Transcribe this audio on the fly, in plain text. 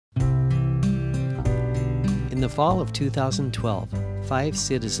In the fall of 2012, 5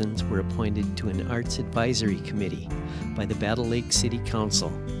 citizens were appointed to an Arts Advisory Committee by the Battle Lake City Council,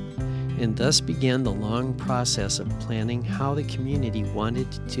 and thus began the long process of planning how the community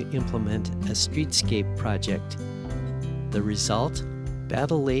wanted to implement a streetscape project. The result?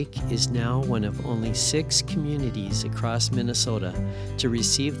 Battle Lake is now one of only 6 communities across Minnesota to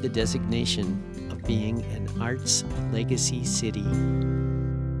receive the designation of being an Arts Legacy City.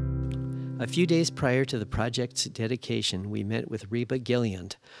 A few days prior to the project's dedication, we met with Reba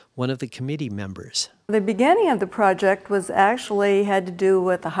Gilliand, one of the committee members. The beginning of the project had to do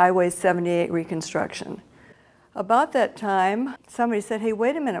with the Highway 78 reconstruction. About that time, somebody said, hey,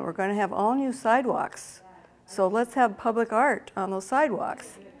 wait a minute, we're going to have all new sidewalks. So let's have public art on those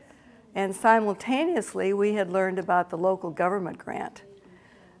sidewalks. And simultaneously, we had learned about the local government grant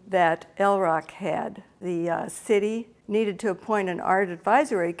that LROC had. The city needed to appoint an art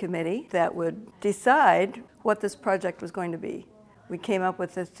advisory committee that would decide what this project was going to be. We came up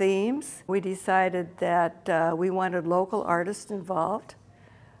with the themes. We decided that we wanted local artists involved,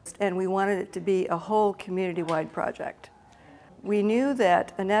 and we wanted it to be a whole community-wide project. We knew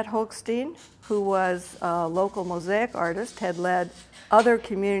that Annette Hochstein, who was a local mosaic artist, had led other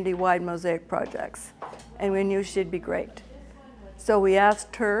community-wide mosaic projects, and we knew she'd be great. So we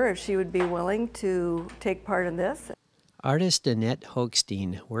asked her if she would be willing to take part in this. Artist Annette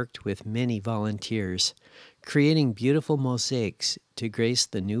Hochstein worked with many volunteers, creating beautiful mosaics to grace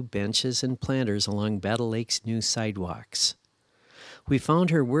the new benches and planters along Battle Lake's new sidewalks. We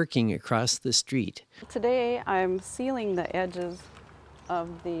found her working across the street. Today I'm sealing the edges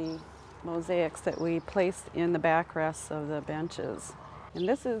of the mosaics that we placed in the backrests of the benches. And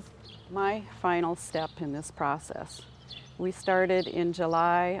this is my final step in this process. We started in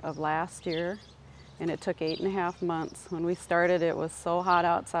July of last year, and it took 8.5 months. When we started, it was so hot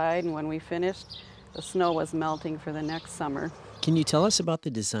outside, and when we finished, the snow was melting for the next summer. Can you tell us about the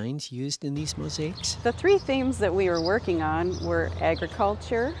designs used in these mosaics? The 3 themes that we were working on were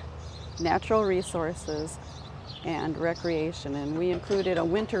agriculture, natural resources, and recreation. And we included a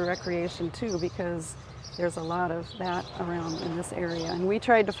winter recreation too, because there's a lot of that around in this area. And we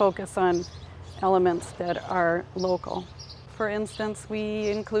tried to focus on elements that are local. For instance, we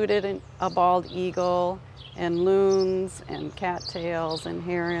included a bald eagle and loons and cattails and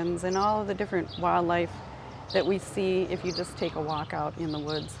herons and all of the different wildlife that we see if you just take a walk out in the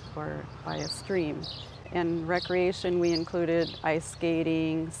woods or by a stream. And recreation, we included ice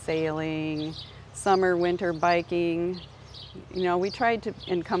skating, sailing, summer, winter biking. You know, we tried to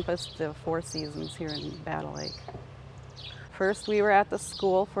encompass the 4 seasons here in Battle Lake. First, we were at the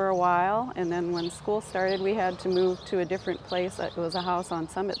school for a while, and then when school started, we had to move to a different place. It was a house on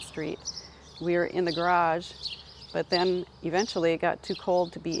Summit Street. We were in the garage, but then eventually it got too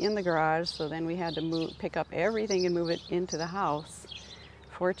cold to be in the garage, so then we had to pick up everything and move it into the house.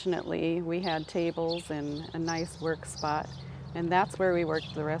 Fortunately, we had tables and a nice work spot, and that's where we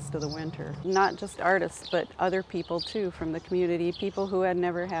worked the rest of the winter. Not just artists, but other people too from the community, people who had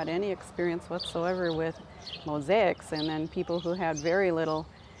never had any experience whatsoever with mosaics, and then people who had very little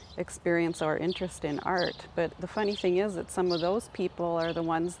experience or interest in art. But the funny thing is that some of those people are the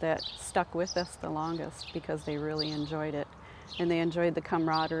ones that stuck with us the longest because they really enjoyed it. And they enjoyed the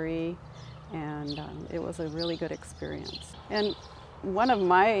camaraderie, and it was a really good experience. And one of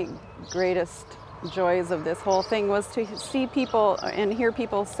my greatest joys of this whole thing was to see people and hear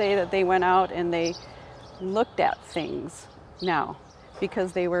people say that they went out and they looked at things now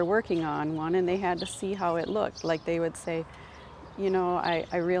because they were working on one and they had to see how it looked. Like they would say, you know,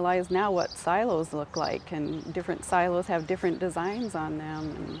 I realize now what silos look like, and different silos have different designs on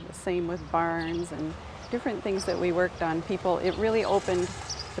them, and the same with barns and different things that we worked on. It really opened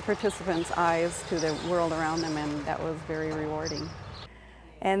the participants' eyes to the world around them, and that was very rewarding.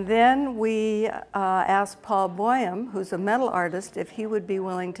 And then we asked Paul Boyum, who's a metal artist, if he would be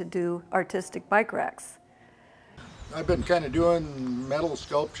willing to do artistic bike racks. I've been kind of doing metal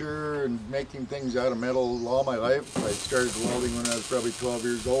sculpture and making things out of metal all my life. I started welding when I was probably 12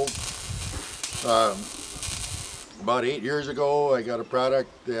 years old. About 8 years ago, I got a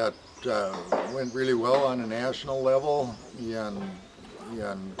product that went really well on a national level and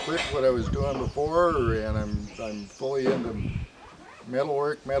quit what I was doing before, and I'm fully into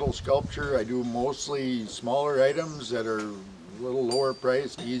metalwork, metal sculpture. I do mostly smaller items that are a little lower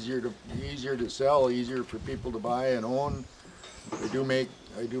priced, easier to sell, easier for people to buy and own. I do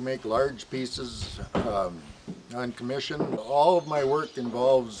make large pieces on commission. All of my work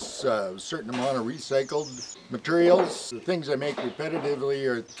involves a certain amount of recycled materials. The things I make repetitively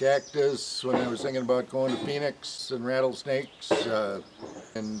are cactus, when I was thinking about going to Phoenix, and rattlesnakes,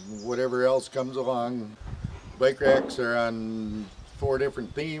 and whatever else comes along. bike racks are on 4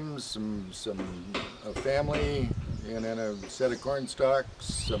 different themes, a family, and then a set of corn stalks,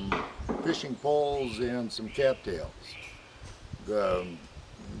 some fishing poles, and some cattails. The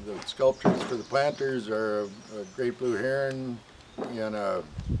sculptures for the planters are a great blue heron and a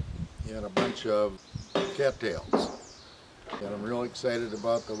bunch of cattails. And I'm real excited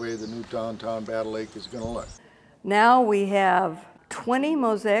about the way the new downtown Battle Lake is going to look. Now we have 20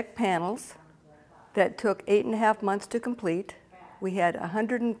 mosaic panels that took 8.5 months to complete. We had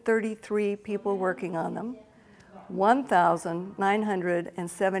 133 people working on them,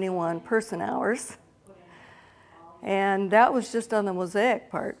 1,971 person hours. And that was just on the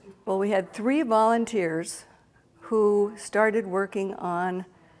mosaic part. Well, we had 3 volunteers who started working on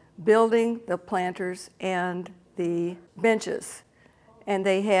building the planters and the benches. And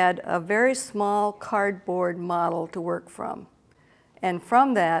they had a very small cardboard model to work from. And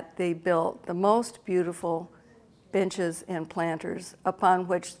from that, they built the most beautiful benches and planters upon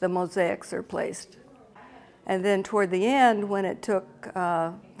which the mosaics are placed. And then toward the end, when it took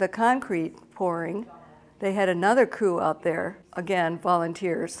the concrete pouring, they had another crew out there, again,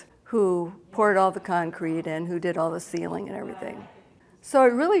 volunteers, who poured all the concrete and who did all the sealing and everything. So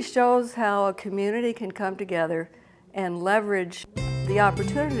it really shows how a community can come together and leverage the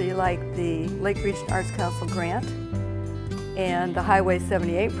opportunity like the Lake Region Arts Council grant and the Highway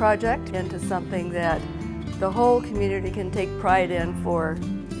 78 project into something that the whole community can take pride in for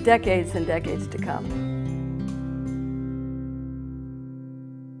decades and decades to come.